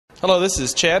Hello, this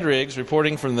is Chad Riggs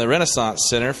reporting from the Renaissance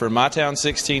Center for My Town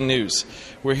 16 News.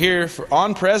 We're here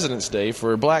on President's Day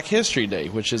for Black History Day,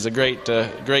 which is a great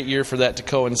year for that to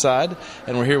coincide.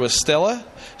 And we're here with Stella.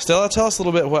 Stella, tell us a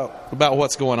little bit about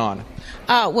what's going on.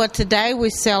 Well, today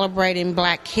we're celebrating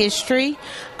Black History.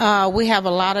 We have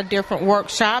a lot of different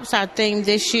workshops. Our theme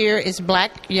this year is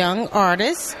Black Young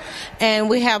Artists. And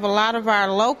we have a lot of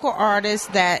our local artists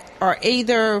that are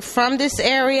either from this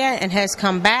area and has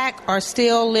come back or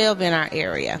still live in our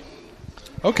area.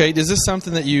 Okay, is this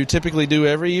something that you typically do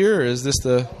every year, or is this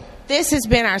the... This has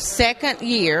been our second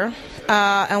year,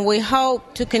 and we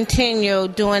hope to continue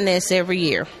doing this every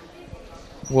year.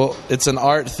 Well, it's an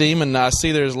art theme, and I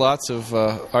see there's lots of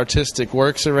artistic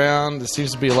works around. There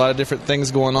seems to be a lot of different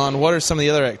things going on. What are some of the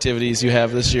other activities you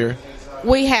have this year?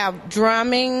 We have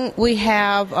drumming, we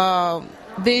have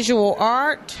visual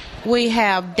art, we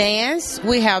have dance,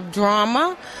 we have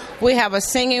drama, we have a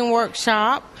singing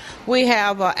workshop, we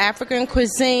have African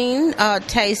cuisine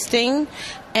tasting,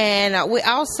 and we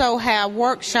also have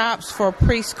workshops for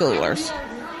preschoolers.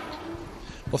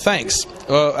 Well, thanks.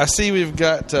 I see we've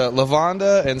got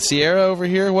Lavonda and Sierra over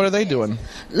here. What are they doing?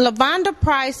 Lavonda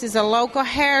Price is a local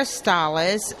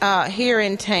hairstylist here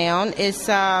in town. It's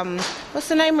what's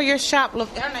the name of your shop?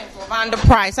 Her name's Lavonda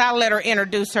Price. I'll let her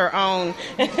introduce her own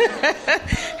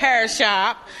hair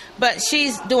shop. But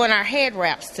she's doing our head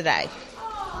wraps today.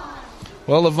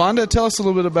 Well, Lavonda, tell us a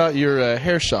little bit about your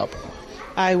hair shop.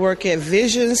 I work at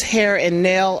Visions Hair and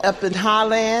Nail up in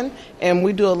Highland, and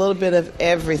we do a little bit of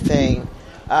everything.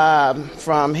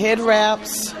 From head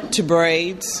wraps to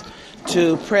braids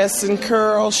to press and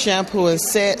curl, shampoo and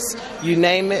sets, you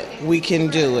name it, we can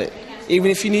do it.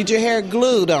 Even if you need your hair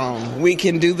glued on, we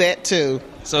can do that too.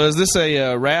 So is this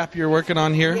a wrap you're working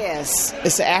on here? Yes,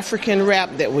 it's an African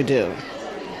wrap that we do.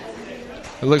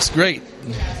 It looks great.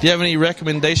 Do you have any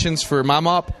recommendations for my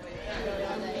mop?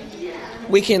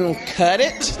 We can cut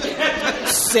it,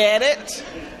 set it,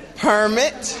 perm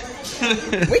it.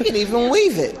 We can even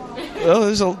weave it. Well,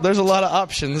 there's a lot of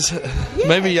options. Yeah,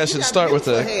 maybe I should start with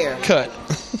a hair. Cut.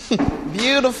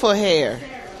 Beautiful hair.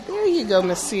 There you go,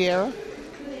 Miss Sierra.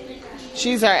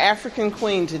 She's our African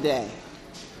queen today.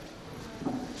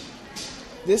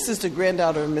 This is the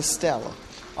granddaughter of Miss Stella.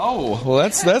 Oh, well,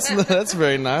 that's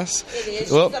very nice. It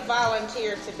is. Well, she's a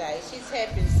volunteer today. She's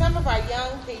helping. Some of our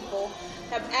young people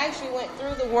have actually went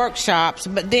through the workshops,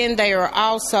 but then they are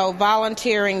also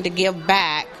volunteering to give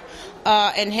back.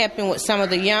 And helping with some of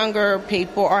the younger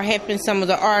people or helping some of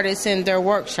the artists in their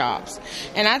workshops.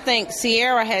 And I think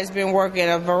Sierra has been working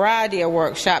a variety of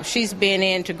workshops. She's been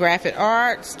into graphic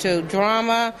arts, to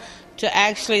drama, to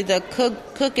actually the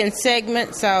cooking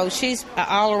segment. So she's an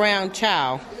all-around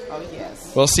child. Oh,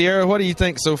 yes. Well, Sierra, what do you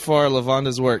think so far of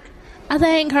Lavonda's work? I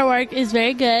think her work is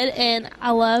very good, and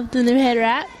I love the new head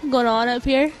wrap going on up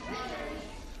here.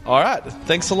 All right.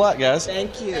 Thanks a lot, guys.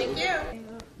 Thank you. Thank you.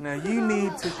 Now you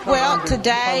need to Well,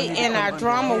 today in our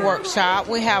drama workshop,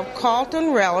 we have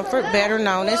Carlton Releford, better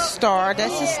known as Starr.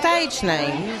 That's his stage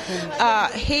name.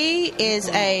 He is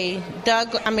a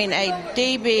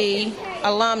DB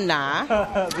alumni,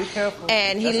 be careful.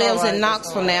 and he lives in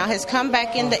Knoxville now. Has come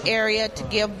back in the area to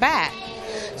give back.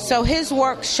 So his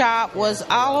workshop was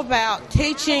all about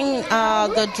teaching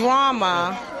the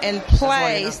drama and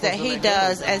plays that he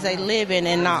does as a living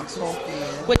in Knoxville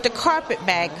with the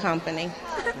Carpetbag Company.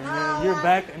 And now you're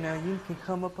back, and now you can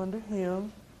come up under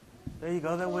him. There you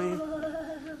go, that way.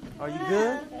 Are you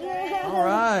good? All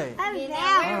right.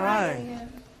 All right.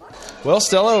 Well,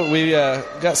 Stella, we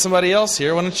got somebody else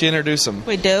here. Why don't you introduce them?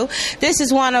 We do. This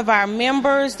is one of our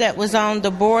members that was on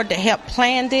the board that helped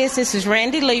plan this. This is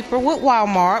Randy Leeper with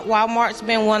Walmart. Walmart's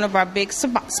been one of our big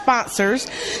sponsors.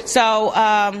 So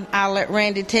I'll let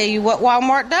Randy tell you what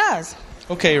Walmart does.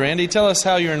 Okay, Randy, tell us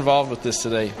how you're involved with this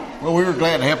today. Well, we were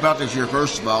glad to help out this year,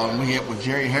 first of all, and we helped with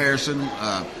Jerry Harrison.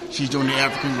 She's doing the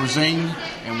African cuisine,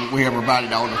 and we have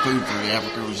provided all the food for the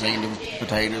African cuisine, the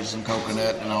potatoes and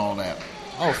coconut and all that.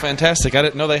 Oh, fantastic. I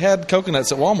didn't know they had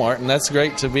coconuts at Walmart, and that's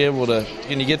great to be able to...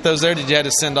 Can you get those there? Did you have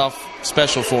to send off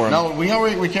special for them? No, we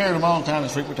carried them all the time, the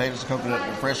sweet potatoes, the coconut,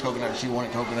 the fresh coconut. She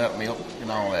wanted coconut milk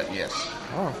and all that, yes.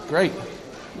 Oh, great.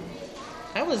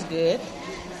 That was good.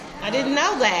 I didn't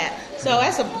know that. So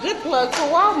that's a good plug for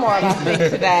Walmart, I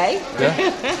think, today.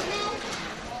 Yeah.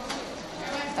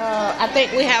 I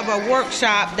think we have a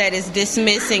workshop that is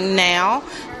dismissing now.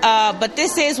 But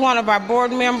this is one of our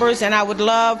board members, and I would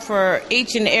love for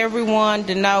each and every one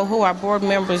to know who our board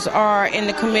members are in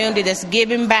the community that's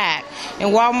giving back.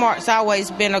 And Walmart's always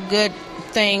been a good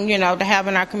thing, to have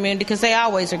in our community because they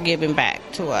always are giving back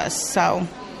to us. So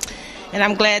And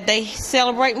I'm glad they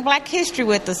celebrating Black History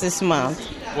with us this month.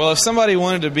 Well, if somebody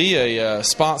wanted to be a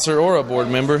sponsor or a board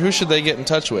member, who should they get in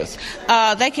touch with?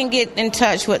 They can get in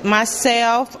touch with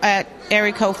myself at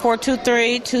area code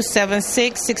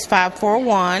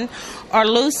 423-276-6541, or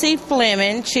Lucy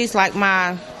Fleming. She's like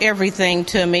my everything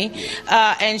to me.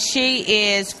 And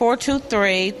she is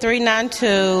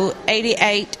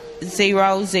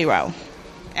 423-392-8800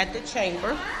 at the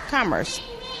Chamber of Commerce.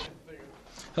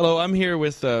 Hello, I'm here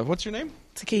with, what's your name?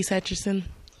 Takese Hutcherson.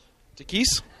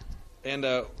 Takese? And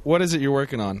what is it you're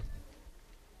working on?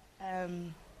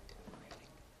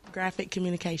 Graphic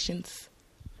communications.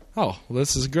 Oh, well,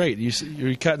 this is great.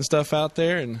 You're cutting stuff out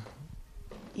there, and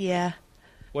Yeah.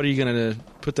 what are you going to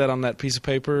put that on that piece of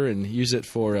paper and use it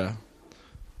for?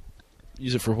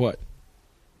 Use it for what?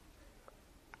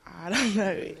 I don't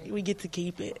know. We get to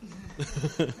keep it.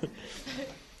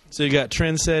 So you got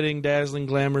trend-setting, dazzling,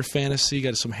 glamour, fantasy. You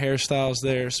got some hairstyles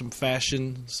there, some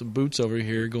fashion, some boots over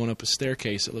here going up a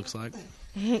staircase, it looks like.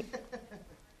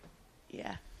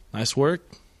 Yeah. Nice work.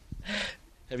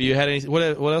 Have you had any?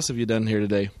 What else have you done here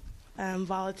today?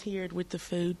 Volunteered with the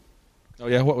food. Oh,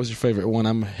 yeah? What was your favorite one?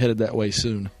 I'm headed that way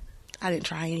soon. I didn't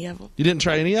try any of them. You didn't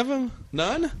try any of them?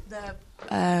 None? The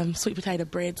sweet potato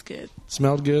bread's good.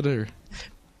 Smelled good, or?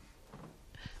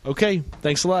 Okay,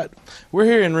 thanks a lot. We're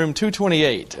here in room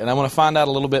 228, and I want to find out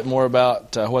a little bit more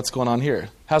about what's going on here.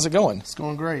 How's it going? It's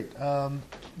going great.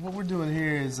 What we're doing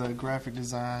here is a graphic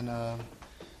design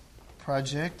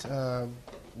project.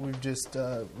 We've just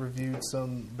reviewed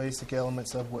some basic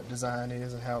elements of what design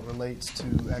is and how it relates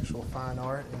to actual fine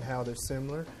art and how they're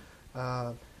similar.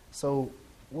 So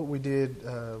what we did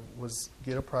was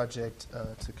get a project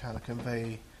to kind of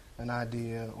convey an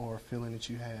idea or a feeling that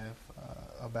you have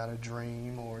about a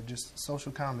dream or just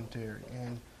social commentary,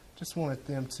 and just wanted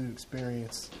them to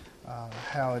experience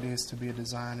how it is to be a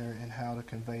designer and how to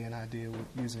convey an idea with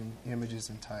using images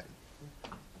and type.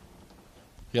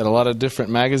 You got a lot of different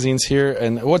magazines here,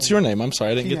 and what's your name? I'm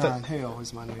sorry, I didn't get that. Hale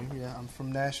is my name. Yeah, I'm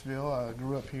from Nashville. I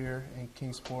grew up here in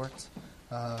Kingsports.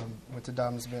 Went to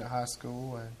Dobbins Bennett High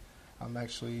School, and I'm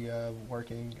actually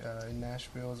working in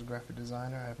Nashville as a graphic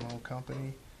designer. I have my own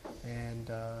company,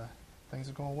 and things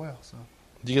are going well. So.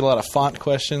 Do you get a lot of font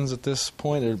questions at this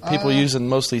point? Are people using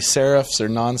mostly serifs or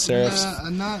non-serifs?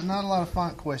 Not a lot of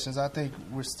font questions. I think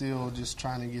we're still just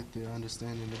trying to get the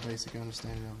basic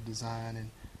understanding of design and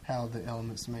how the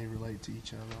elements may relate to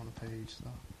each other on the page.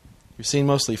 So. You've seen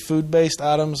mostly food-based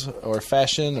items or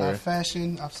fashion? Or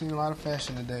fashion. I've seen a lot of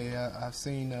fashion today. I've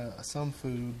seen some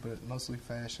food, but mostly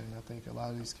fashion. I think a lot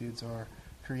of these kids are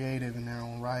creative in their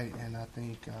own right, and I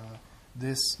think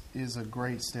this is a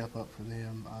great step up for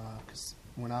them, because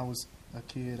when I was a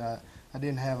kid, I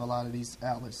didn't have a lot of these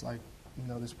outlets like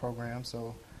this program,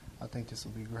 so I think this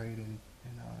will be great in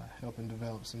helping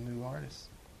develop some new artists.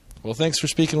 Well, thanks for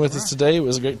speaking with us today. It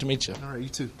was great to meet you. All right, you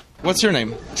too. What's your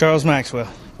name? Charles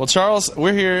Maxwell. Well, Charles,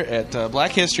 we're here at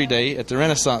Black History Day at the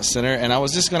Renaissance Center, and I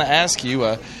was just going to ask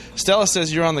you, Stella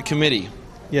says you're on the committee.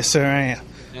 Yes, sir, I am.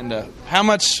 And how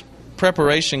much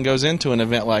preparation goes into an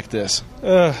event like this?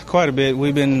 Quite a bit.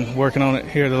 We've been working on it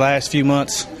here the last few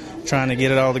months, trying to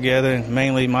get it all together, and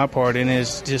mainly my part in it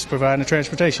is just providing the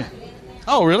transportation.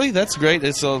 Oh, really? That's great.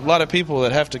 It's a lot of people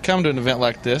that have to come to an event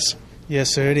like this.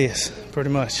 Yes, sir, it is, pretty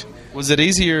much. Was it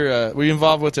easier? Were you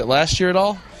involved with it last year at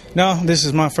all? No, this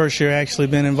is my first year actually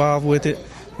been involved with it,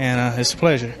 and it's a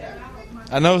pleasure.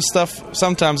 I know stuff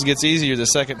sometimes gets easier the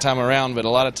second time around, but a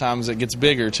lot of times it gets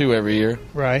bigger, too, every year.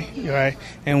 Right.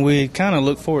 And we kind of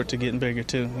look forward to getting bigger,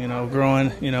 too,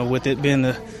 growing, with it being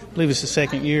I believe it's the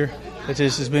second year that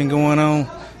this has been going on.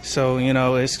 So,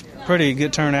 it's pretty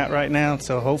good turnout right now,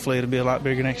 so hopefully it'll be a lot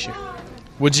bigger next year.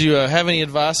 Would you have any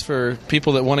advice for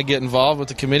people that want to get involved with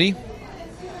the committee?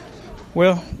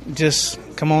 Well, just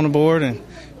come on board, and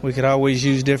we could always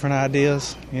use different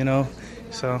ideas,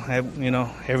 So,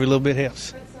 every little bit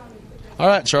helps. All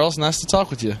right, Charles, nice to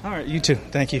talk with you. All right, you too.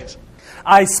 Thank you.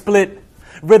 I split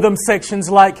rhythm sections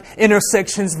like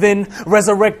intersections, then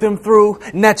resurrect them through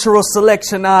natural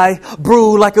selection. I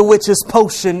brew like a witch's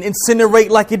potion, incinerate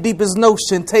like your deepest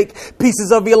notion. Take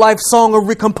pieces of your life song or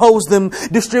recompose them,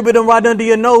 distribute them right under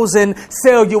your nose and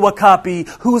sell you a copy.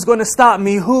 Who's going to stop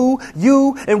me? Who?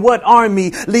 You? And what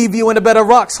army? Leave you in a bed of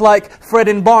rocks like Fred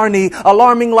and Barney.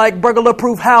 Alarming like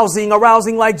burglar-proof housing,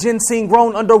 arousing like ginseng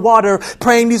grown underwater.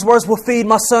 Praying these words will feed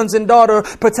my sons and daughter,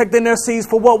 protecting their seeds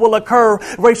for what will occur.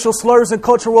 Racial slurs and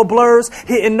cultural blurs,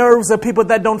 hitting nerves of people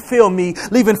that don't feel me,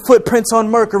 leaving footprints on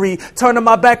Mercury, turning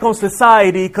my back on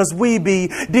society, cause we be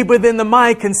deeper than the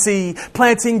mind can see,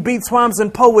 planting beats, rhymes,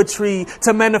 and poetry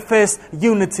to manifest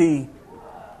unity.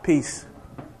 Peace.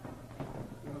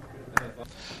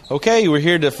 Okay, we're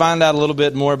here to find out a little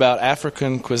bit more about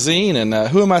African cuisine, and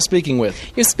who am I speaking with?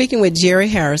 You're speaking with Jerry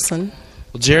Harrison.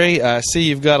 Well, Jerry, I see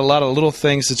you've got a lot of little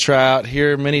things to try out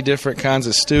here, many different kinds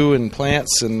of stew and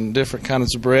plants and different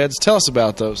kinds of breads. Tell us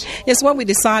about those. Yes, what we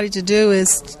decided to do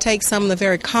is to take some of the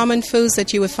very common foods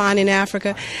that you would find in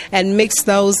Africa and mix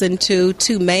those into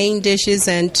 2 main dishes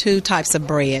and 2 types of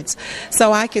breads.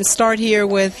 So I can start here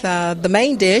with the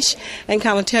main dish and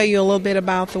kind of tell you a little bit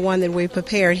about the one that we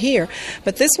prepared here.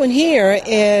 But this one here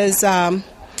is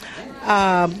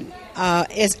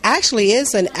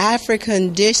is an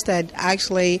African dish that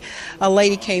actually a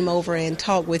lady came over and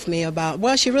talked with me about.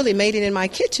 Well, she really made it in my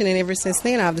kitchen, and ever since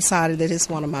then I've decided that it's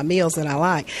one of my meals that I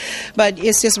like. But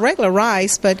it's just regular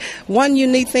rice, but one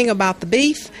unique thing about the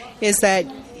beef is that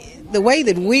the way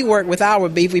that we work with our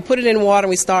beef, we put it in water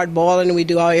and we start boiling and we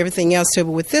do everything else to it.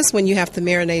 But with this one, you have to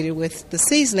marinate it with the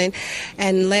seasoning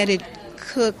and let it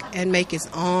cook and make its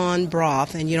own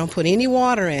broth, and you don't put any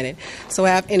water in it. So,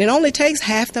 and it only takes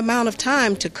half the amount of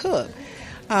time to cook.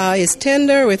 It's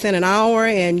tender within an hour,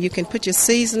 and you can put your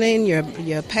seasoning,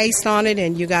 your paste on it,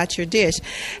 and you got your dish.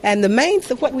 And the main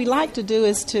what we like to do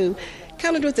is to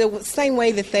kind of do it the same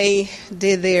way that they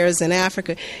did theirs in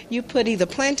Africa. You put either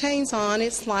plantains on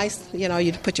it, sliced,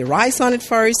 you put your rice on it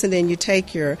first, and then you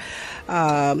take your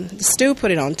stew,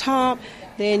 put it on top.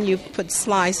 Then you put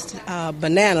sliced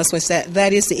bananas, which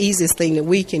that is the easiest thing that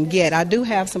we can get. I do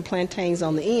have some plantains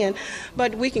on the end,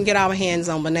 but we can get our hands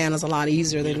on bananas a lot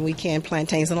easier than we can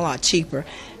plantains, and a lot cheaper,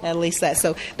 at least that.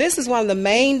 So this is one of the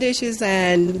main dishes,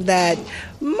 and that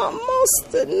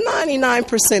most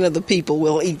 99% of the people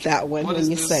will eat that one. What is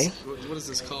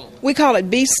this called? We call it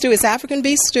beef stew. It's African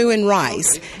beef stew and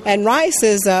rice. Okay. And rice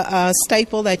is a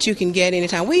staple that you can get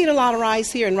anytime. We eat a lot of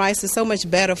rice here, and rice is so much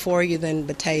better for you than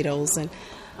potatoes and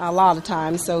a lot of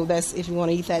times. So that's if you want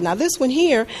to eat that. Now this one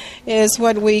here is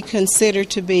what we consider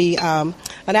to be an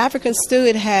African stew.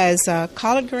 It has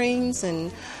collard greens,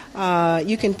 and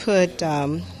you can put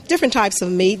different types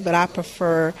of meat, but I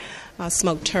prefer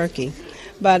smoked turkey.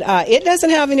 But it doesn't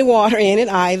have any water in it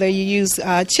either. You use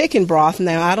chicken broth.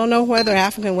 Now, I don't know whether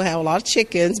African will have a lot of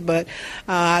chickens, but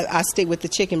I stick with the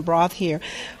chicken broth here.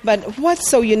 But what's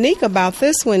so unique about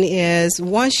this one is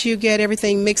once you get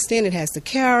everything mixed in, it has the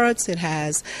carrots, it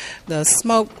has the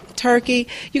smoked turkey.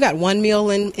 You got one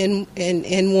meal in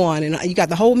one, and you got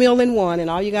the whole meal in one, and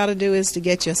all you got to do is to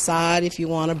get your side if you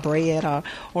want a bread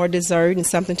or dessert and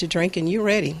something to drink, and you're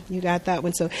ready. You got that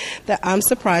one. So I'm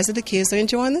surprised that the kids are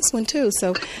enjoying this one too.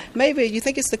 So maybe you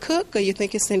think it's the cook or you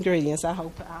think it's the ingredients. I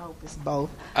hope it's both.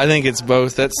 I think it's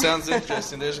both. That sounds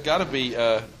interesting. There's got to be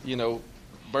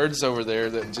birds over there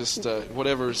that just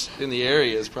whatever's in the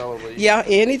area is probably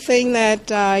anything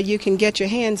that you can get your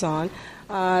hands on.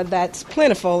 That's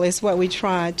plentiful is what we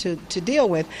try to deal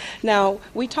with. Now,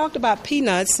 we talked about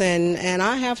peanuts, and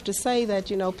I have to say that,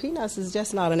 peanuts is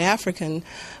just not an African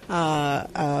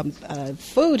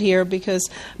food here, because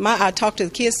I talked to the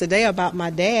kids today about my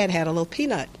dad had a little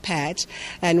peanut patch,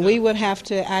 and we would have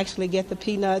to actually get the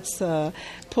peanuts,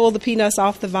 pull the peanuts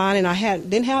off the vine, and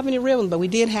didn't have any ribbon, but we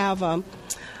did have a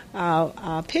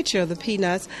picture of the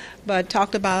peanuts, but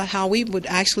talked about how we would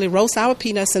actually roast our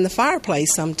peanuts in the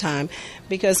fireplace sometime,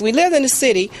 because we lived in the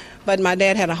city, but my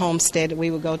dad had a homestead that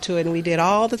we would go to, and we did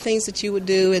all the things that you would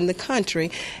do in the country,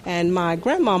 and my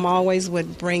grandmom always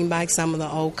would bring back some of the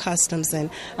old customs, and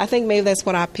I think maybe that's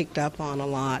what I picked up on a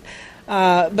lot.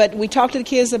 But we talked to the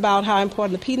kids about how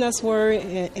important the peanuts were,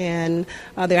 and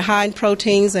they're high in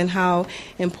proteins, and how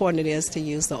important it is to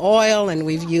use the oil. And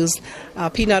we've used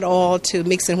peanut oil to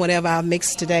mix in whatever I've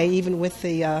mixed today, even with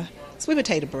the sweet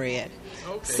potato bread.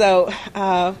 Okay. So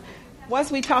once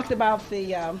we talked about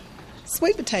the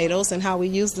sweet potatoes and how we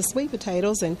use the sweet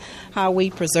potatoes and how we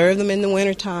preserve them in the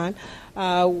wintertime,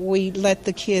 we let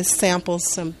the kids sample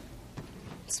some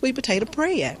sweet potato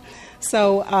bread.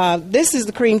 So this is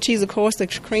the cream cheese. Of course, the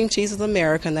cream cheese is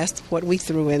American. That's what we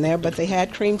threw in there. But they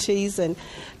had cream cheese and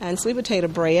sweet potato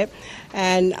bread.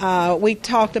 And we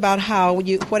talked about how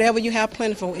whatever you have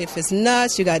plentiful, if it's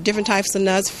nuts, you got different types of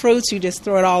nuts, fruits, you just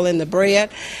throw it all in the bread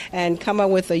and come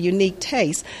up with a unique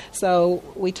taste. So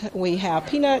we have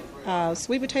peanut,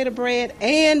 sweet potato bread,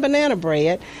 and banana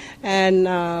bread. And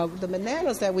the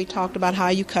bananas that we talked about, how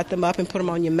you cut them up and put them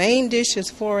on your main dish as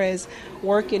far as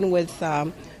working with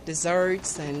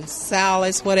desserts and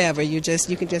salads, whatever. You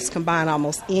can just combine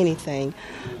almost anything.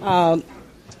 The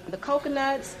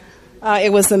coconuts,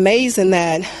 it was amazing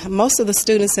that most of the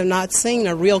students have not seen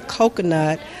a real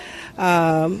coconut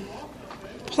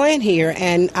plant here,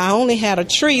 and I only had a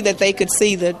tree that they could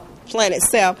see the plant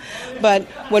itself. But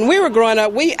when we were growing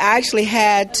up, we actually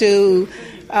had to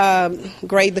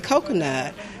grade the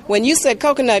coconut. when you said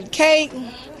coconut cake,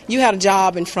 you had a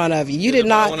job in front of you. You did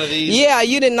not. One of these? Yeah,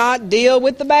 you did not deal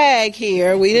with the bag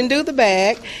here. We didn't do the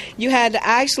bag. You had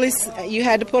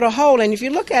to put a hole in. If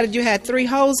you look at it, you had 3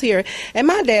 holes here. And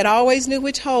my dad always knew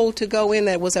which hole to go in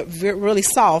that was really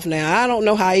soft. Now I don't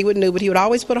know how he would know, but he would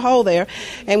always put a hole there,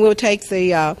 and we would take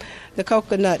the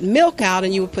coconut milk out,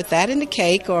 and you would put that in the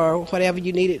cake or whatever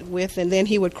you need it with, and then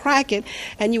he would crack it,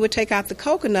 and you would take out the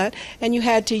coconut, and you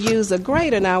had to use a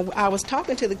grater. Now, I was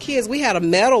talking to the kids. We had a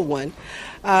metal one.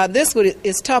 This one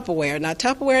is Tupperware. Now,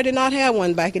 Tupperware did not have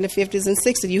one back in the 50s and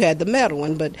 60s. You had the metal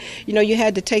one, but, you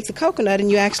had to take the coconut,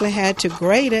 and you actually had to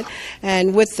grate it,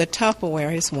 and with the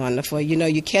Tupperware, it's wonderful.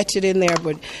 You catch it in there,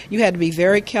 but you had to be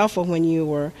very careful when you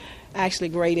were actually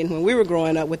grating when we were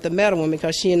growing up with the metal one,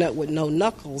 because she ended up with no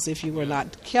knuckles if you were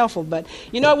not careful. But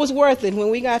it was worth it. When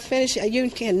we got finished, you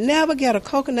can never get a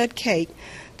coconut cake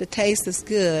to taste as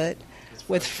good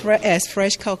as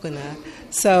fresh coconut.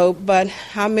 So, but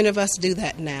how many of us do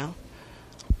that now?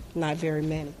 Not very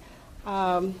many.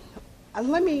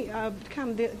 Let me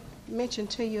kind of mention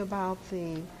to you about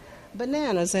the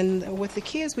bananas. And with the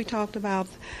kids, we talked about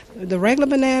the regular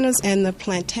bananas and the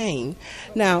plantain.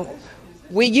 Now,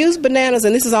 we use bananas,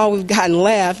 and this is all we've gotten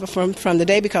left from the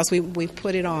day, because we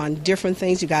put it on different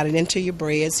things. You got it into your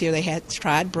breads. Here they had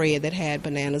tried bread that had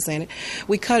bananas in it.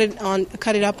 We cut it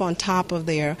up on top of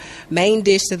their main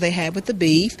dish that they had with the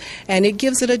beef, and it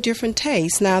gives it a different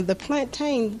taste. Now, the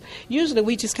plantain, usually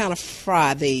we just kind of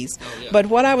fry these. Oh, yeah. But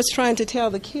what I was trying to tell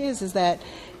the kids is that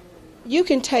you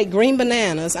can take green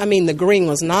bananas. I mean, the green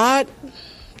was not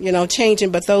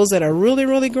changing, but those that are really,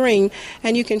 really green,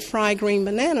 and you can fry green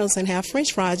bananas and have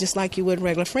French fries just like you would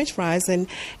regular French fries, and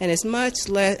it's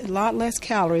a lot less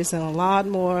calories and a lot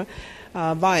more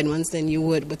vitamins than you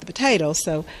would with the potatoes.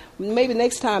 So maybe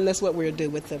next time that's what we'll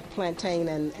do with the plantain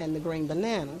and the green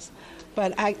bananas.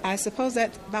 But I suppose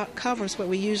that about covers what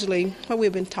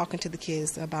we've been talking to the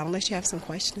kids about, unless you have some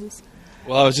questions.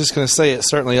 Well, I was just going to say, it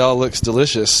certainly all looks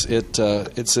delicious.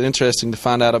 It's interesting to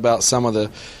find out about some of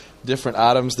the different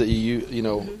items that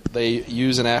they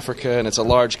use in Africa, and it's a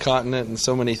large continent, and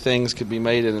so many things could be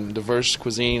made in a diverse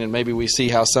cuisine, and maybe we see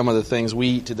how some of the things we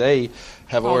eat today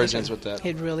have origins with that.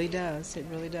 It really does. It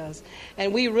really does.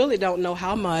 And we really don't know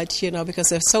how much, because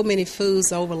there's so many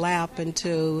foods overlap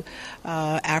into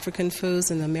African foods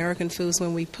and American foods.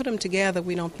 When we put them together,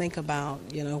 we don't think about,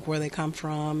 where they come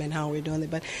from and how we're doing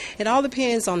it. But it all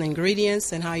depends on the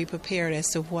ingredients and how you prepare it as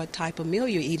to what type of meal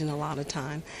you're eating a lot of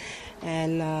time.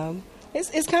 And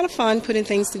it's kind of fun putting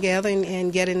things together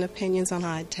and getting opinions on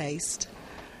how it tastes.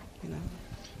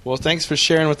 Well, thanks for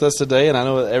sharing with us today, and I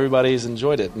know that everybody's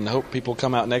enjoyed it, and I hope people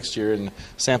come out next year and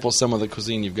sample some of the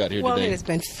cuisine you've got here today. Well, it's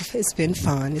been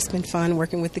fun. It's been fun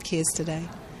working with the kids today.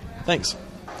 Thanks.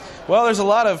 Well, there's a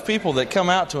lot of people that come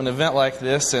out to an event like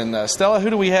this, and Stella, who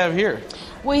do we have here?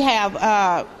 We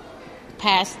have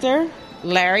Pastor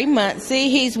Larry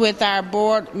Muncie. He's with our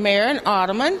board, Mayor and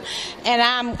Alderman, and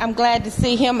I'm glad to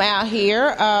see him out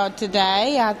here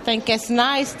today. I think it's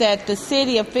nice that the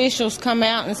city officials come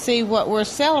out and see what we're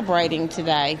celebrating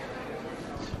today.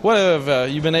 What have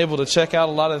you been able to check out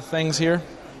a lot of things here?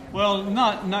 Well,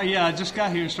 not yet. I just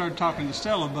got here and started talking to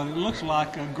Stella, but it looks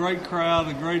like a great crowd,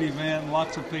 a great event,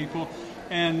 lots of people,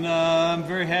 and I'm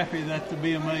very happy that the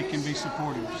BMA can be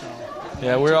supportive. So,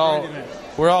 yeah,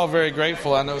 we're all very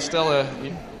grateful. I know, Stella,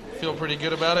 you feel pretty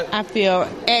good about it? I feel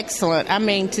excellent. I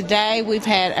mean, today we've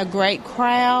had a great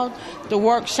crowd. The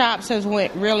workshops have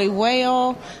went really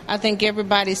well. I think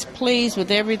everybody's pleased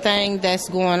with everything that's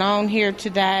going on here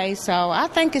today. So I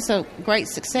think it's a great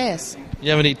success. You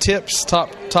have any tips,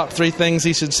 top 3 things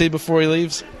he should see before he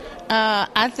leaves?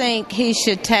 I think he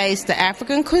should taste the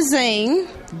African cuisine.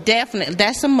 Definitely.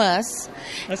 That's a must.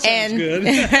 That sounds good.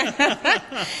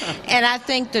 And I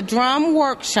think the drum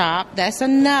workshop, that's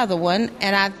another one.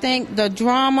 And I think the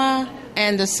drama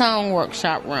and the song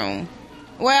workshop room.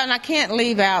 Well, and I can't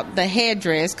leave out the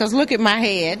headdress, because look at my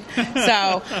head.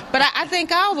 So, but I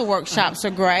think all the workshops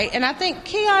are great. And I think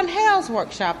Keon Hale's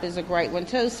workshop is a great one,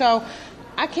 too. So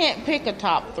I can't pick a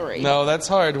top 3. No, that's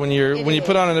hard. When you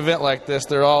put on an event like this,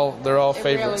 they're all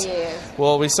favorites. Really is.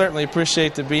 Well, we certainly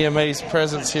appreciate the BMA's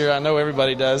presence here. I know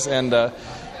everybody does, and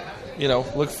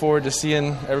look forward to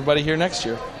seeing everybody here next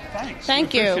year. Thanks.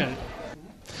 Thank you.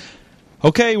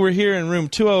 Okay, we're here in room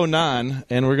 209,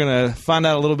 and we're going to find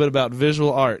out a little bit about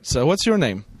visual art. So, what's your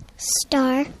name?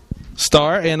 Star.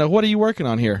 Star, and what are you working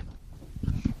on here?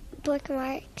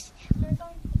 Bookmarks.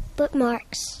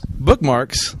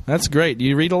 Bookmarks? That's great. Do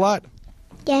you read a lot?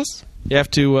 Yes. You have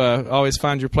to always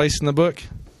find your place in the book?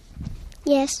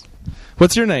 Yes.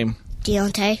 What's your name?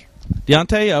 Deontay.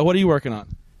 Deontay, what are you working on?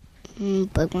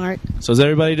 Bookmark. So is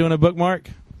everybody doing a bookmark?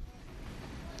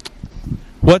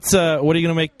 What are you going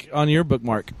to make on your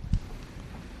bookmark?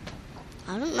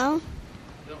 I don't know.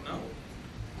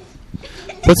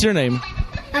 What's your name?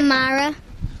 Amara.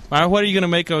 Mara, what are you going to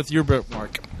make with your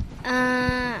bookmark?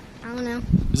 I don't know.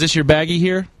 Is this your baggie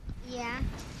here? Yeah.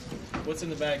 What's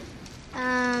in the bag?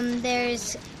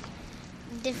 There's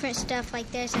different stuff,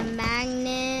 like there's a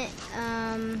magnet,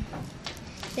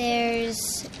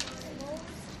 there's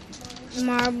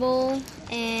marble,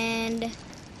 and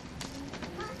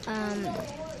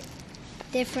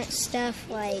different stuff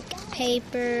like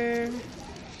paper,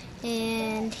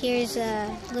 and here's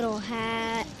a little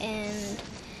hat, and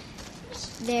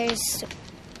there's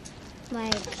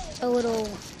like a little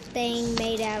thing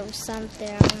made out of something,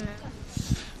 I don't know.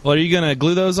 Well, are you going to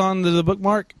glue those on to the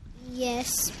bookmark?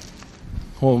 Yes.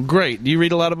 Well, great. Do you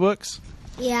read a lot of books?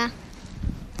 Yeah.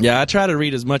 Yeah, I try to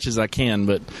read as much as I can,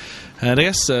 but I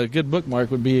guess a good bookmark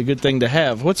would be a good thing to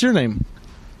have. What's your name?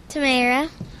 Tamara.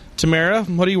 Tamara,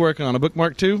 what are you working on? A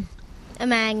bookmark too? A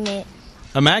magnet.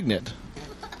 A magnet?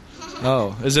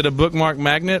 Oh, is it a bookmark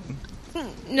magnet?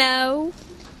 No.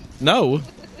 No.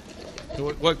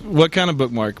 What kind of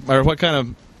bookmark, or what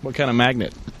kind of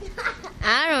magnet?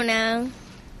 I don't know.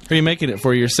 Are you making it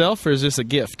for yourself, or is this a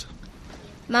gift?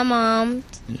 My mom.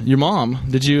 Your mom?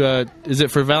 Did you? Is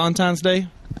it for Valentine's Day?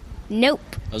 Nope.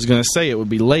 I was going to say it would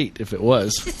be late if it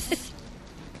was.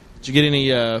 Did you get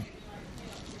any?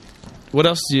 What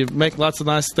else? Do you make lots of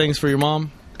nice things for your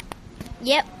mom?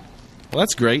 Yep. Well,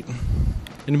 that's great.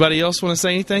 Anybody else want to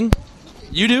say anything?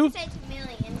 You do?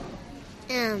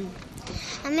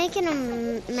 I'm making a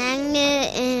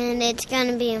magnet, and it's going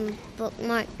to be a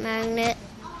bookmark magnet.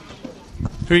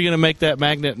 Who are you going to make that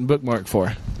magnet and bookmark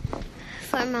for?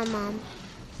 For my mom.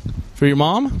 For your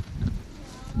mom?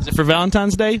 Is it for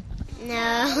Valentine's Day?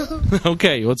 No.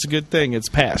 Okay, well, it's a good thing. It's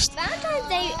past. Valentine's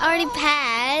Day already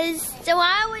passed, so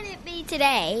why would it be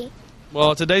today?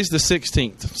 Well, today's the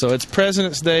 16th, so it's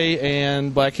President's Day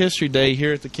and Black History Day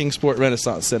here at the Kingsport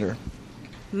Renaissance Center.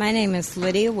 My name is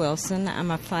Lydia Wilson.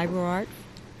 I'm a fiber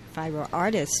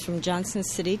artist from Johnson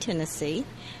City, Tennessee,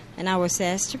 and I was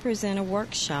asked to present a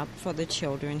workshop for the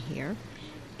children here.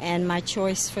 And my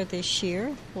choice for this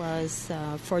year was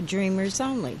for dreamers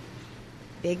only.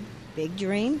 Big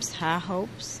dreams, high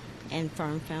hopes, and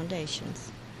firm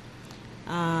foundations.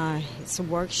 It's a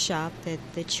workshop that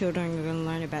the children are going to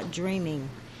learn about dreaming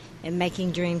and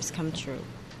making dreams come true.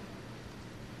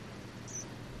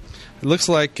 It looks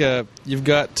like you've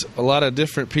got a lot of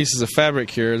different pieces of fabric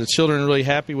here. Are the children really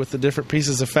happy with the different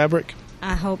pieces of fabric?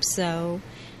 I hope so.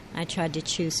 I tried to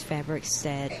choose fabrics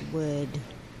that would,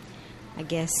 I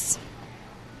guess,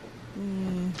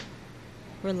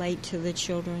 relate to the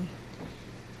children.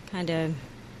 Kind of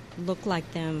look like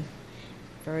them.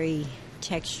 Very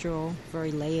textural,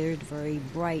 very layered, very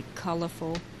bright,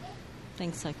 colorful,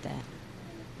 things like that.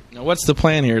 Now, what's the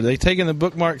plan here? Are they taking the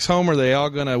bookmarks home, or are they all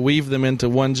going to weave them into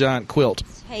one giant quilt?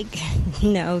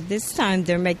 No, this time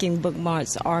they're making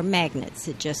bookmarks or magnets.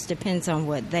 It just depends on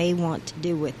what they want to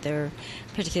do with their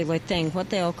particular thing. What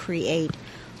they'll create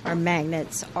are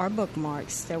magnets or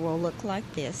bookmarks that will look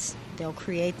like this. They'll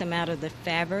create them out of the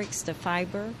fabrics, the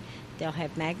fiber. They'll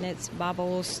have magnets,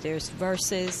 bubbles. There's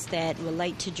verses that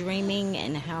relate to dreaming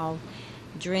and how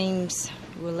dreams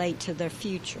relate to their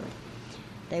future.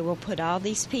 They will put all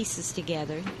these pieces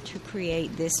together to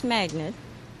create this magnet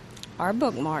or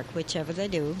bookmark, whichever they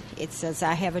do. It says,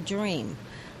 I have a dream.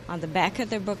 On the back of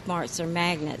their bookmarks or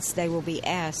magnets, they will be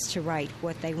asked to write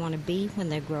what they want to be when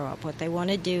they grow up, what they want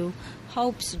to do,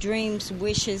 hopes, dreams,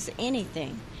 wishes,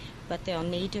 anything. But they'll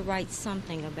need to write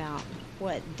something about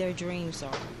what their dreams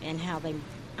are and how they,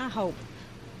 I hope,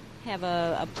 have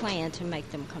a plan to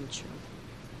make them come true.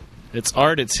 It's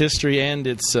art, it's history, and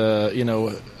it's, for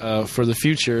the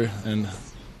future and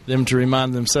them to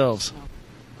remind themselves.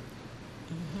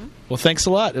 Mm-hmm. Well, thanks a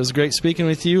lot. It was great speaking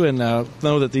with you, and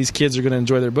know that these kids are going to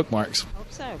enjoy their bookmarks.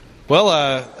 Hope so.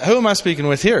 Well, who am I speaking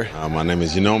with here? My name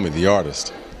is Yunomi, the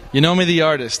artist. Yunomi, the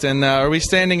artist. And are we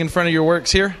standing in front of your works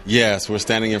here? Yes, we're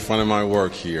standing in front of my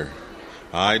work here.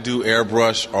 I do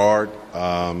airbrush art,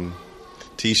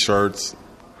 T-shirts,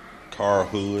 car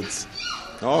hoods,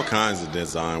 all kinds of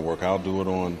design work. I'll do it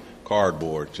on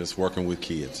cardboard, just working with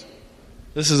kids.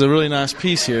 This is a really nice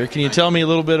piece here. Can you tell me a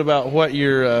little bit about what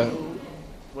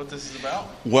what this is about?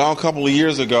 Well, a couple of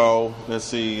years ago, let's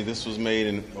see, this was made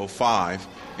in 2005.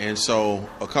 And so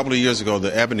a couple of years ago,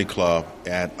 the Ebony Club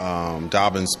at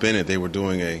Dobbins Bennett, they were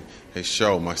doing a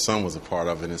show. My son was a part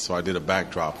of it, and so I did a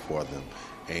backdrop for them.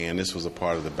 And this was a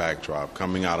part of the backdrop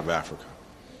coming out of Africa.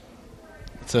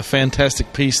 It's a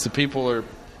fantastic piece. The people are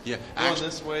Yeah, going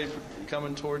this way,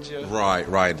 coming towards you.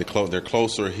 Right. They're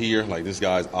closer here. Like this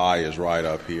guy's eye is right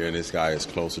up here, and this guy is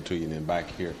closer to you, and then back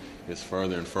here is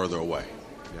further and further away.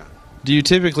 Yeah. Do you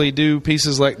typically do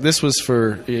pieces like this? Was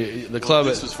for the club?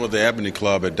 This was for the Ebony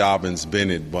Club at Dobbins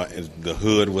Bennett, but the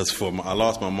hood was for. I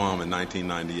lost my mom in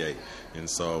 1998, and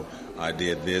so I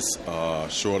did this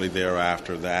shortly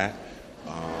thereafter that,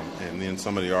 and then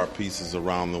some of the art pieces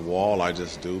around the wall I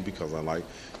just do because I like,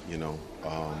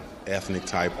 ethnic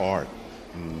type art.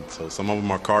 And so some of them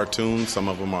are cartoons, some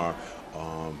of them are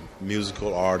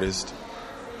musical artists.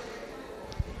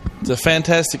 The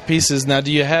fantastic pieces. Now,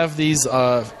 do you have these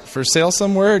for sale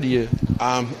somewhere? Or do you?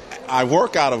 I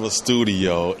work out of a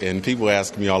studio, and people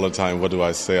ask me all the time, "What do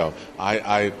I sell?"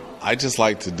 I just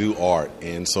like to do art,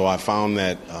 and so I found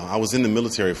that I was in the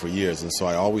military for years, and so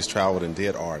I always traveled and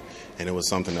did art, and it was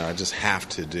something that I just have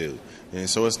to do. And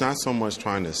so it's not so much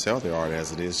trying to sell the art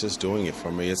as it is just doing it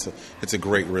for me. It's a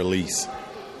great release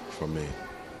for me.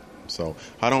 So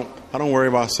I don't worry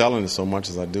about selling it so much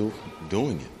as I do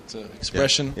doing it. It's an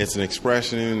expression. Yeah, it's an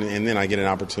expression, and then I get an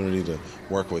opportunity to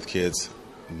work with kids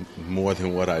more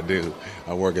than what I do.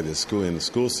 I work at the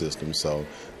school system, so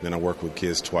then I work with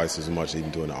kids twice as much, even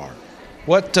doing the art.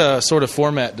 What sort of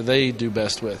format do they do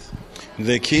best with?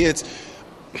 The kids,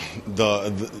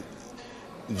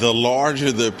 the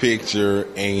larger the picture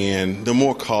and the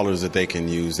more colors that they can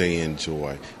use, they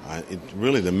enjoy.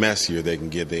 Really, the messier they can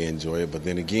get, they enjoy it. But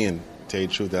then again, to tell you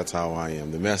the truth, that's how I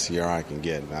am. The messier I can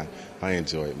get, I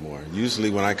enjoy it more. Usually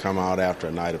when I come out after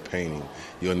a night of painting,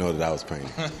 you'll know that I was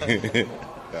painting.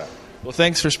 Yeah. Well,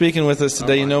 thanks for speaking with us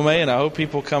today, Inome, and I hope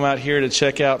people come out here to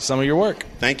check out some of your work.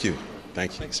 Thank you.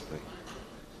 Thanks.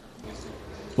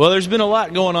 Well, there's been a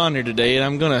lot going on here today, and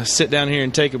I'm going to sit down here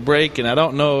and take a break, and I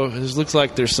don't know, it looks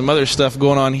like there's some other stuff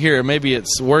going on here. Maybe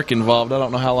it's work involved. I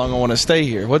don't know how long I want to stay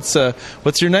here. What's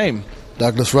your name?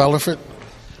 Douglas Releford.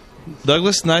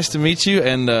 Douglas, nice to meet you,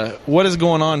 and what is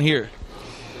going on here?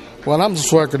 Well, I'm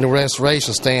just working the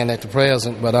restoration stand at the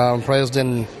present, but I'm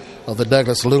president of the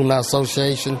Douglas Alumni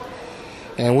Association,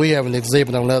 and we have an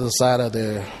exhibit on the other side of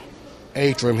the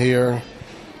atrium here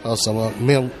of some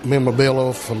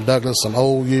memorabilia from Douglas, some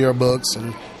old yearbooks,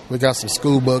 and we got some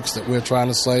school books that we're trying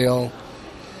to sell.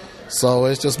 So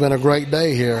it's just been a great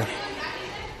day here.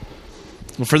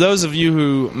 Well, for those of you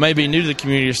who may be new to the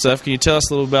community or stuff, can you tell us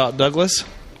a little about Douglas?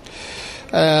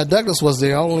 Douglas was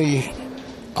the only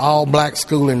all-black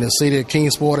school in the city of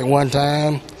Kingsport at one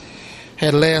time.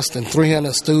 Had less than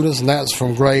 300 students, and that's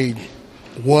from grade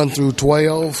 1 through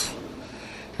 12.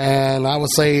 And I would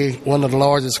say one of the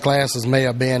largest classes may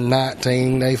have been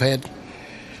 19. They've had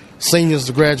seniors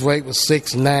to graduate with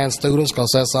 6 and 9 students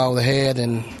because that's all they had.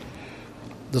 And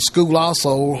the school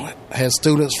also has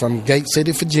students from Gate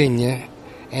City, Virginia,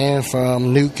 and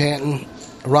from New Canton,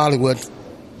 Raleighwood,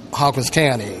 Hawkins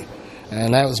County.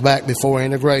 And that was back before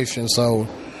integration. So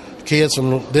kids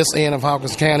from this end of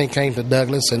Hawkins County came to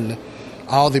Douglas, and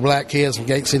all the black kids from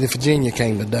Gate City, Virginia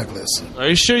came to Douglas. Are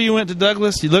you sure you went to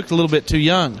Douglas? You looked a little bit too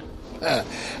young.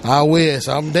 I wish.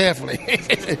 I'm definitely.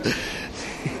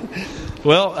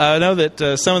 Well, I know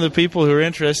that some of the people who are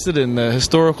interested in the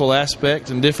historical aspect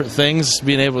and different things,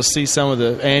 being able to see some of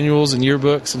the annuals and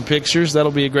yearbooks and pictures,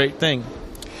 that'll be a great thing.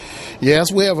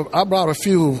 Yes, I brought a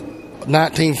few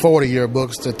 1940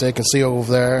 yearbooks that they can see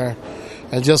over there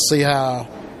and just see how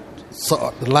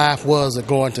life was at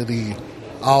going to the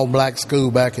all-black school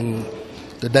back in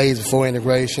the days before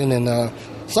integration. And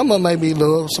some of them may be a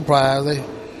little surprised. They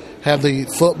have the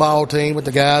football team with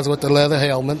the guys with the leather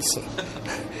helmets.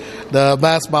 The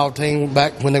basketball team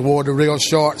back when they wore the real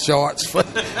short shorts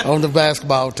on the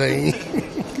basketball team.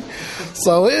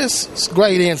 So it's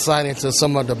great insight into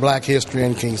some of the black history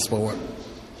in Kingsport.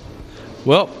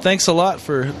 Well, thanks a lot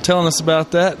for telling us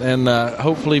about that, and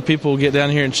hopefully people will get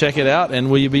down here and check it out. And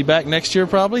will you be back next year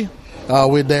probably?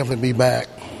 We'll definitely be back.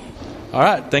 All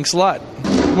right, thanks a lot.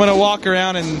 I'm going to walk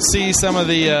around and see some of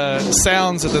the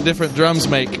sounds that the different drums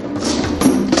make.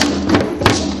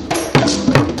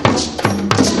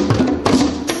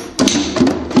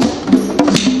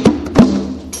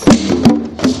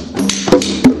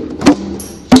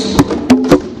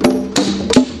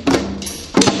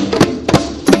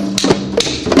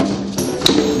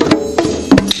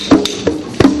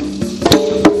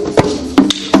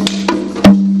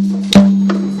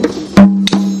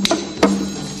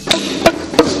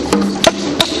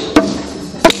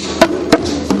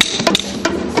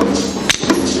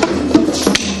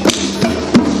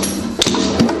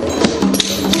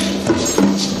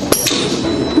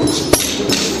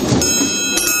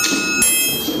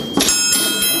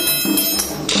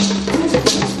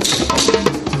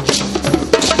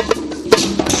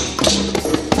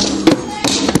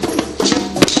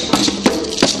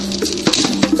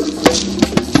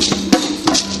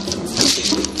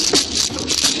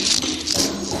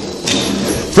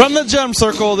 From the Drum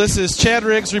Circle, this is Chad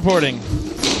Riggs reporting. For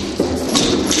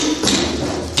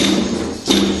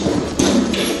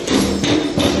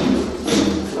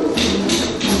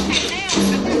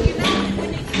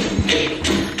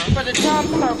the drum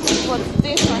circle, what's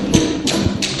this one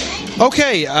here?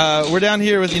 Okay, we're down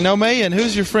here with Inome, and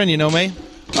who's your friend, Inome?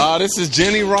 This is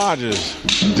Jenny Rogers.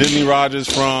 Jenny Rogers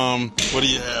from, what do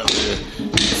you have here?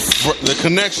 The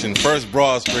Connection, First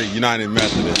Broad Street United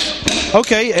Methodist.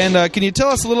 Okay, and can you tell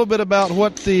us a little bit about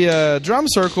what the Drum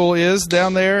Circle is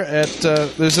down there at,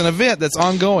 there's an event that's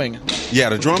ongoing. Yeah,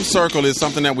 the Drum Circle is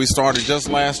something that we started just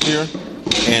last year,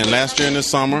 and last year in the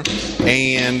summer,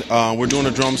 and we're doing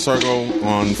a Drum Circle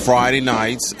on Friday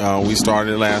nights. We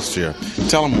started last year.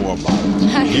 Tell them more about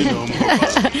it. You know more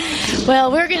about it.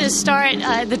 Well, we're going to start,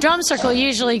 the Drum Circle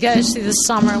usually goes through the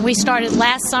summer. We started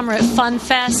last summer at Fun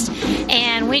Fest,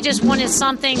 and we just wanted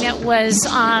something that was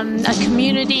a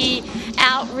community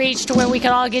outreach to where we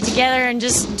could all get together and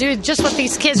just do just what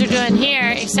these kids are doing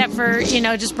here, except for,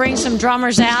 just bring some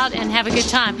drummers out and have a good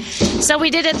time. So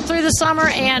we did it through the summer,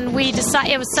 and we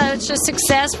decided it was such a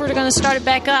success, we're going to start it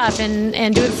back up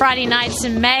and do it Friday nights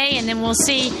in May, and then we'll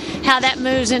see how that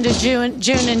moves into June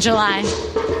and July.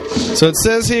 So it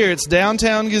says here it's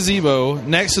downtown gazebo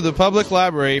next to the public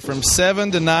library from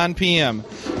 7 to 9 p.m.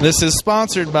 This is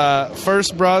sponsored by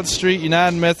First Broad Street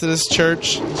United Methodist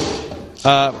Church.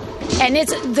 And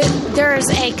there's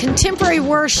a contemporary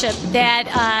worship that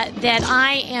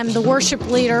I am the worship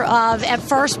leader of at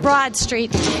First Broad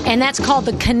Street, and that's called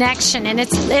The Connection, and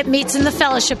it meets in the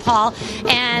Fellowship Hall,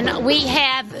 and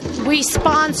we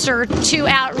sponsor two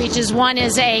outreaches. One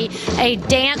is a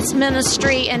dance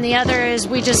ministry, and the other is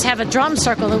we just have a drum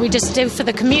circle that we just do for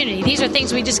the community. These are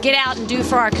things we just get out and do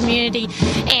for our community,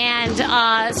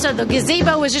 and so the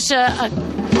gazebo was just a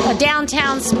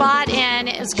downtown spot, and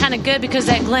it's kind of good because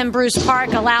that Glen Bruce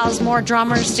Park allows more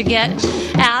drummers to get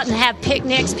out and have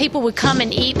picnics. People would come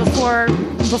and eat before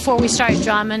we started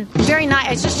drumming. Very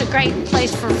nice. It's just a great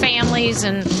place for families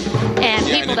and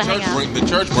people to hang out. The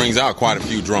church brings out quite a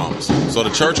few drums. So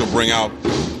the church will bring out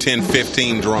 10,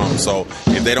 15 drums. So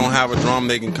if they don't have a drum,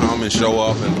 they can come and show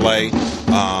up and play.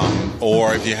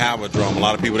 Or if you have a drum, a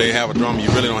lot of people, they have a drum, you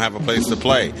really don't have a place to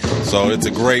play. So it's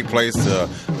a great place to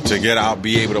get out,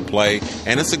 be able to play.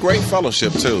 And it's a great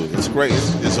fellowship, too. It's great.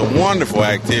 It's a wonderful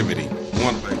activity.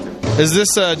 Wonderful activity. Is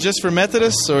this just for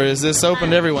Methodists, or is this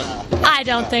open to everyone? I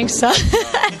don't think so.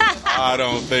 I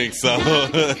don't think so.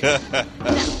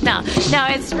 No,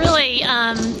 it's really,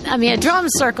 a drum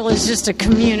circle is just a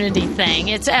community thing.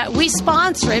 It's we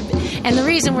sponsor it, and the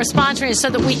reason we're sponsoring it is so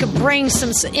that we could bring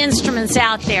some instruments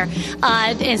out there.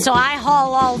 And so I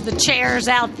haul all the chairs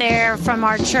out there from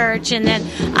our church, and then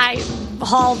I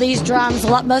haul these drums.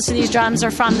 Most of these drums are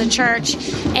from the church,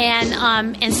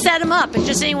 and set them up, and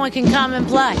just anyone can come and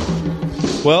play.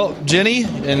 Well, Jenny,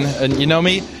 and you know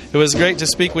me, it was great to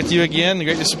speak with you again.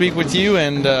 Great to speak with you,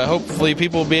 and hopefully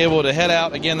people will be able to head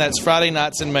out. Again, that's Friday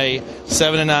nights in May,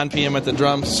 7 to 9 p.m. at the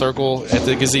Drum Circle at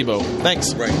the gazebo.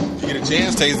 Thanks. Great. You get a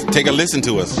chance, take a listen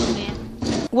to us.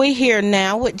 We're here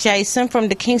now with Jason from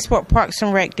the Kingsport Parks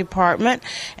and Rec Department,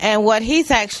 and what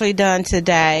he's actually done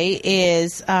today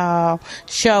is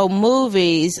show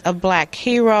movies of black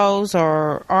heroes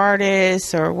or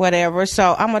artists or whatever.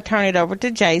 So I'm going to turn it over to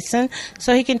Jason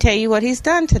so he can tell you what he's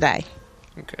done today.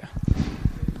 Okay.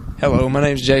 Hello, my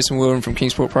name is Jason Wilburn from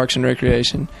Kingsport Parks and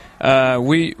Recreation. Today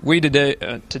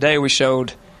we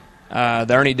showed the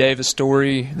Ernie Davis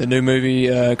story, the new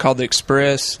movie called The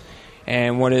Express.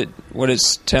 And what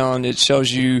it's telling, it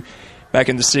shows you back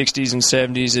in the 60s and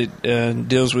 70s. It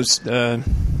deals with,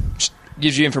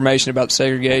 gives you information about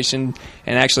segregation.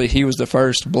 And actually, he was the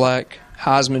first black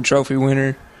Heisman Trophy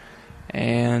winner.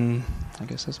 And I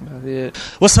guess that's about it.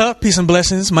 What's up? Peace and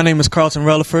blessings. My name is Carlton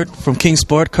Releford from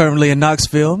Kingsport, currently in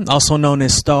Knoxville, also known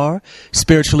as Starr,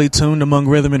 spiritually tuned among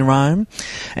rhythm and rhyme.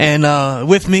 And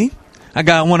with me, I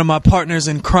got one of my partners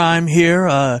in crime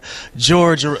here,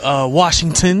 George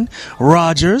Washington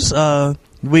Rogers.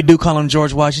 We do call him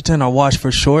George Washington, or Wash for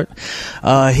short.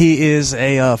 He is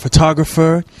a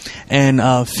photographer and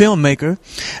filmmaker.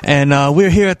 And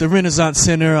we're here at the Renaissance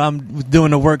Center. I'm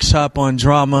doing a workshop on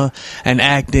drama and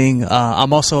acting.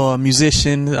 I'm also a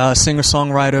musician,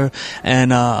 singer-songwriter,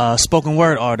 and a spoken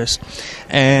word artist.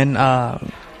 And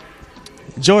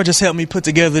George has helped me put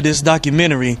together this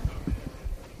documentary.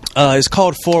 It's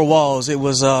called Four Walls. It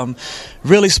was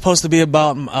really supposed to be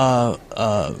about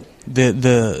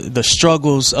the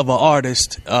struggles of an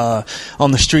artist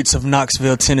on the streets of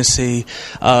Knoxville, Tennessee.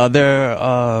 I'm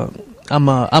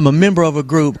a member of a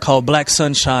group called Black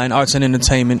Sunshine Arts and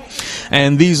Entertainment,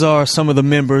 and these are some of the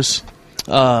members.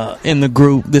 in the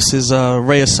group. This is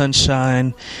Ray of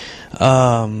Sunshine.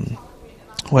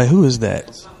 Wait, who is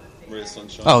that? Ray of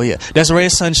Sunshine. Oh, yeah. That's Ray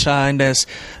of Sunshine. That's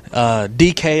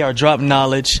DK, or Drop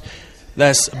Knowledge.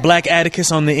 That's Black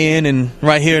Atticus on the end, and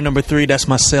right here, number 3, that's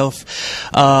myself.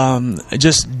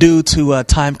 Just due to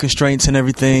time constraints and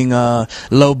everything,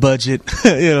 low budget,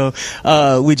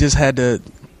 we just had to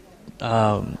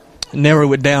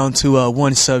narrow it down to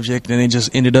one subject, and it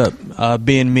just ended up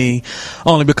being me,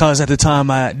 only because at the time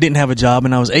I didn't have a job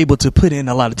and I was able to put in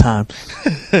a lot of time.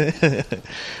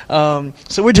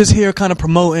 So we're just here kind of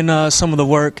promoting some of the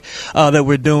work that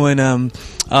we're doing,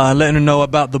 letting her know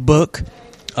about the book.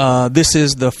 This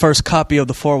is the first copy of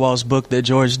the Four Walls book that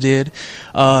George did.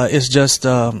 It's just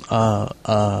photos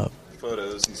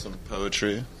and some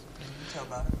poetry.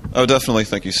 Oh, definitely.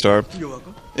 Thank you, Starr. You're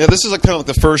welcome. Yeah, this is kind of like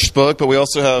the first book, but we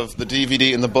also have the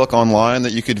DVD and the book online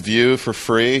that you could view for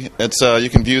free. It's you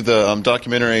can view the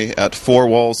documentary at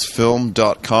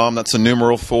 4wallsfilm.com. That's a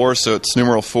numeral 4, so it's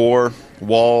numeral 4,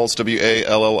 walls,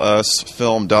 WALLS,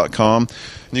 film.com.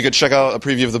 And you could check out a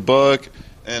preview of the book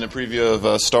and a preview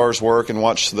of Starr's work and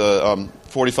watch the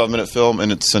 45-minute film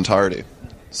in its entirety.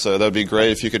 So that would be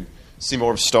great if you could see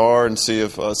more of Starr and see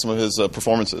if some of his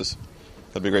performances.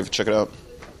 That'd be great if you check it out.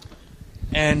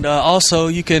 And also,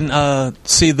 you can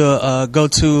see go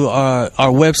to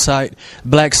our website,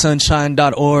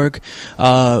 blacksunshine.org.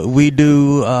 We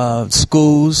do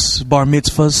schools, bar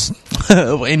mitzvahs,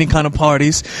 any kind of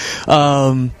parties.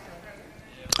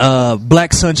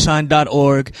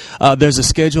 blacksunshine.org. There's a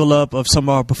schedule up of some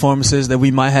of our performances that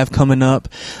we might have coming up.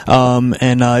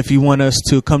 And if you want us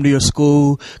to come to your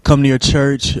school, come to your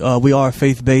church, we are a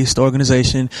faith-based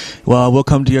organization. Well, we'll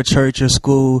come to your church, your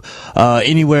school,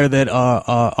 anywhere that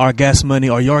our gas money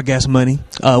or your gas money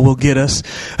will get us.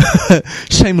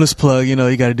 Shameless plug, you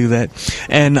got to do that.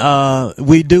 And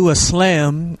we do a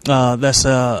slam, that's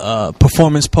a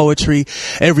performance poetry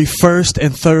every first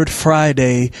and third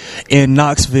Friday in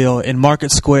Knoxville in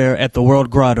Market Square at the World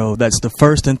Grotto. That's the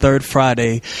first and third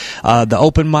Friday. The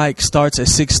open mic starts at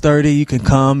 6:30. You can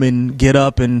come and get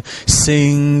up and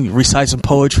sing, recite some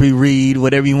poetry, read,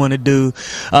 whatever you want to do.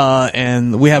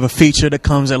 And we have a feature that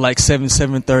comes at like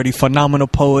 7:30. Phenomenal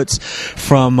poets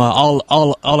from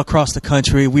all across the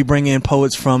country. We bring in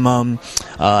poets from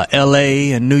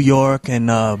L.A. and New York and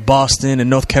Boston and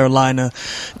North Carolina,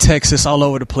 Texas, all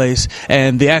over the place.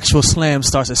 And the actual slam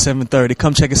starts at 7:30.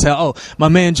 Come check us out. Oh, my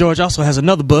man George also has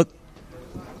another book,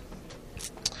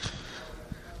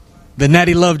 The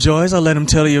Natty Lovejoys. I'll let him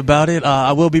tell you about it.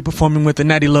 I will be performing with the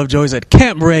Natty Lovejoys at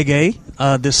Camp Reggae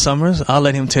this summer. I'll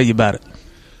let him tell you about it.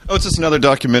 Oh, it's just another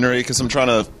documentary because I'm trying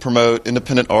to promote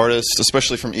independent artists,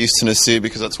 especially from East Tennessee,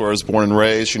 because that's where I was born and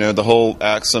raised. The whole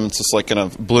axiom, it's just like kind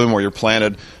of bloom where you're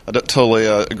planted. I totally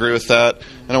agree with that.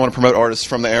 And I want to promote artists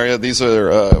from the area. These are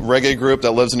a reggae group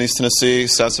that lives in East Tennessee,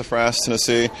 Sassafras,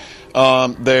 Tennessee.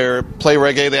 They play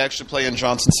reggae. They actually play in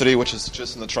Johnson City, which is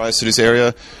just in the Tri-Cities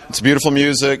area. It's beautiful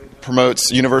music, promotes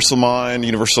universal mind,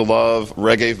 universal love,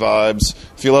 reggae vibes.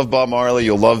 If you love Bob Marley,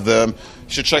 you'll love them.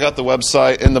 You should check out the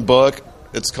website in the book.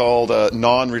 It's called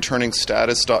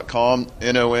nonreturningstatus.com,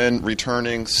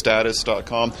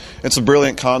 nonreturningstatus.com. It's a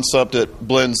brilliant concept. It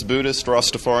blends Buddhist,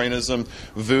 Rastafarianism,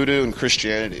 voodoo, and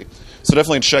Christianity. So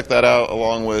definitely check that out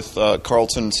along with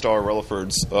Carlton Starr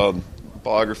Releford's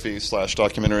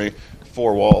biography/documentary,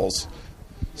 Four Walls.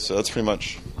 So that's pretty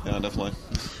much, yeah, definitely.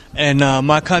 And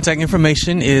my contact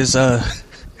information is...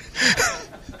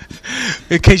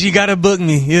 Because you gotta book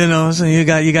me, so you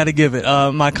got to give it.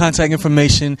 My contact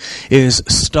information is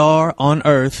Starr on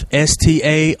Earth,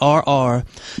 STARR,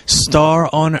 Starr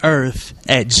on Earth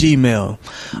 @gmail.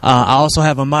 I also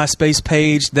have a MySpace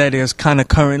page that is kind of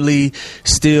currently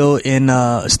still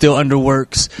under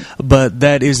works, but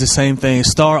that is the same thing.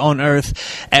 Starr on Earth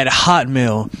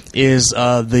 @hotmail is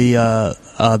the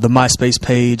MySpace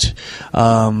page.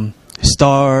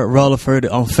 Starr Releford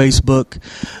on Facebook.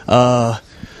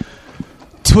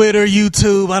 Twitter,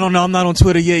 YouTube. I don't know. I'm not on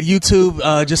Twitter yet.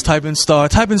 YouTube, just type in Starr.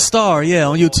 Type in Starr, yeah,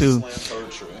 on YouTube.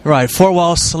 Right, Four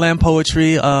Walls Slam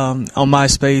Poetry on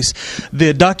MySpace.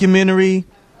 The documentary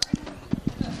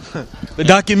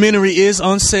is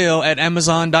on sale at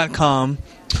Amazon.com.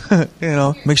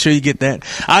 Make sure you get that.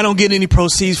 I don't get any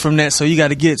proceeds from that, so you got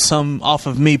to get some off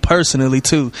of me personally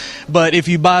too. But if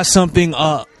you buy something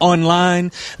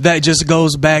online, that just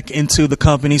goes back into the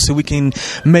company, so we can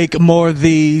make more of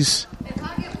these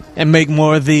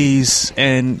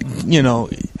and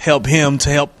help him to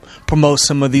help promote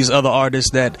some of these other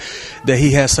artists that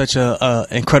he has such a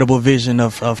incredible vision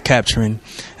of capturing.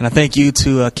 And I thank you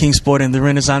to Kingsport and the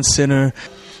Renaissance Center.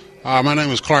 My name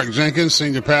is Clark Jenkins,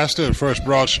 Senior Pastor at First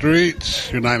Broad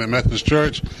Street, United Methodist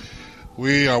Church.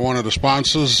 We are one of the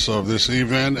sponsors of this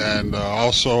event and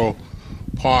also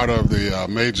part of the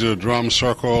major drum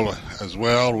circle as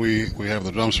well. We have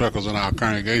the drum circles in our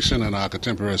congregation and our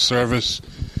contemporary service.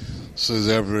 This is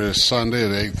every Sunday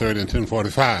at 8:30 and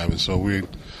 10:45, and so we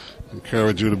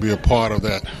encourage you to be a part of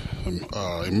that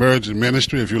emerging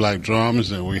ministry. If you like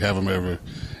drums, and we have them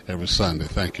every Sunday.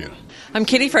 Thank you. I'm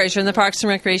Kitty Frazier, I'm the Parks and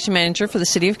Recreation Manager for the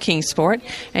City of Kingsport,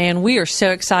 and we are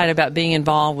so excited about being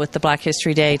involved with the Black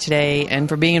History Day today and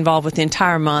for being involved with the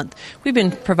entire month. We've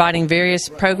been providing various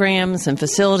programs and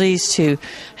facilities to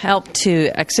help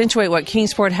to accentuate what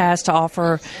Kingsport has to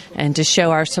offer and to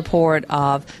show our support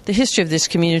of the history of this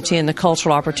community and the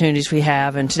cultural opportunities we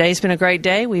have. And today's been a great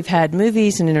day. We've had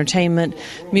movies and entertainment,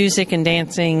 music and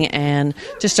dancing, and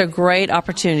just a great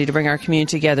opportunity to bring our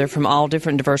community together from all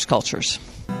different diverse cultures.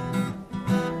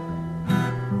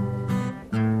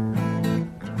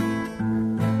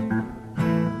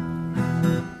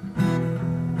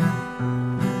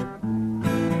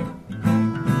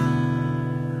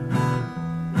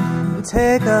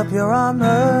 Take up your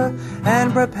armor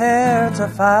and prepare to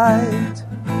fight.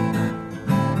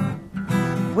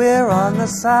 We're on the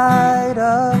side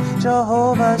of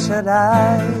Jehovah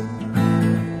Shaddai.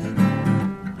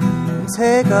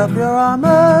 Take up your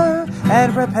armor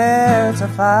and prepare to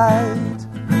fight.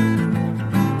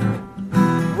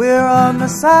 We're on the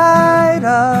side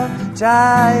of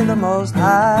Jai, the Most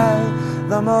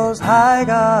High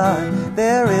God.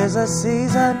 There is a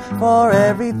season for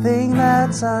everything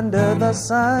that's under the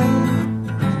sun.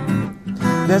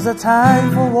 There's a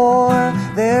time for war,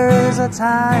 there is a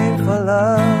time for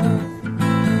love.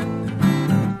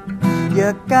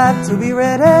 You got to be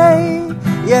ready,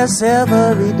 yes,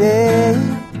 every day.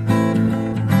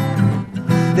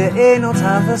 There ain't no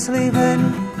time for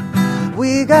sleeping,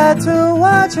 we got to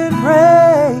watch and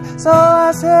pray. So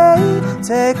I say,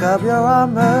 take up your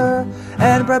armor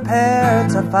and prepare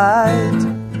to fight.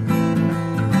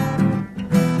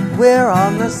 We're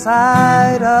on the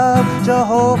side of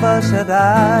Jehovah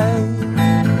Shaddai.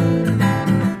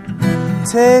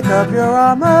 Take up your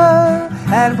armor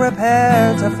and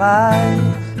prepare to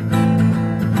fight.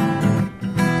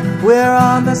 We're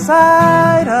on the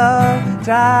side of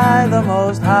Jai, the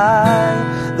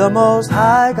Most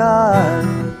High God.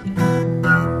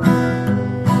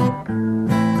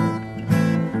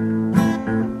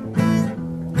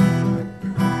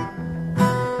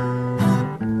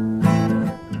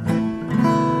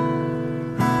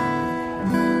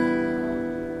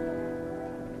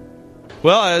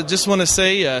 Well, I just want to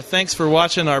say thanks for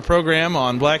watching our program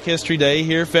on Black History Day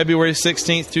here, February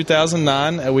 16th,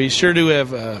 2009. We sure do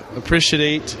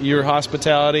appreciate your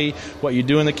hospitality, what you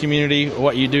do in the community,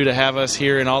 what you do to have us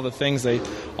here, and all the things they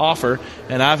offer.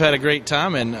 And I've had a great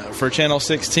time. And for Channel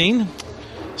 16,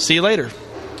 see you later.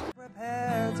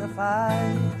 Prepare to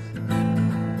fight.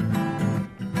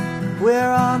 We're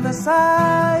on the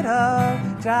side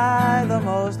of Jai, the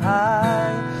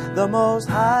Most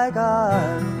High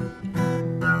God.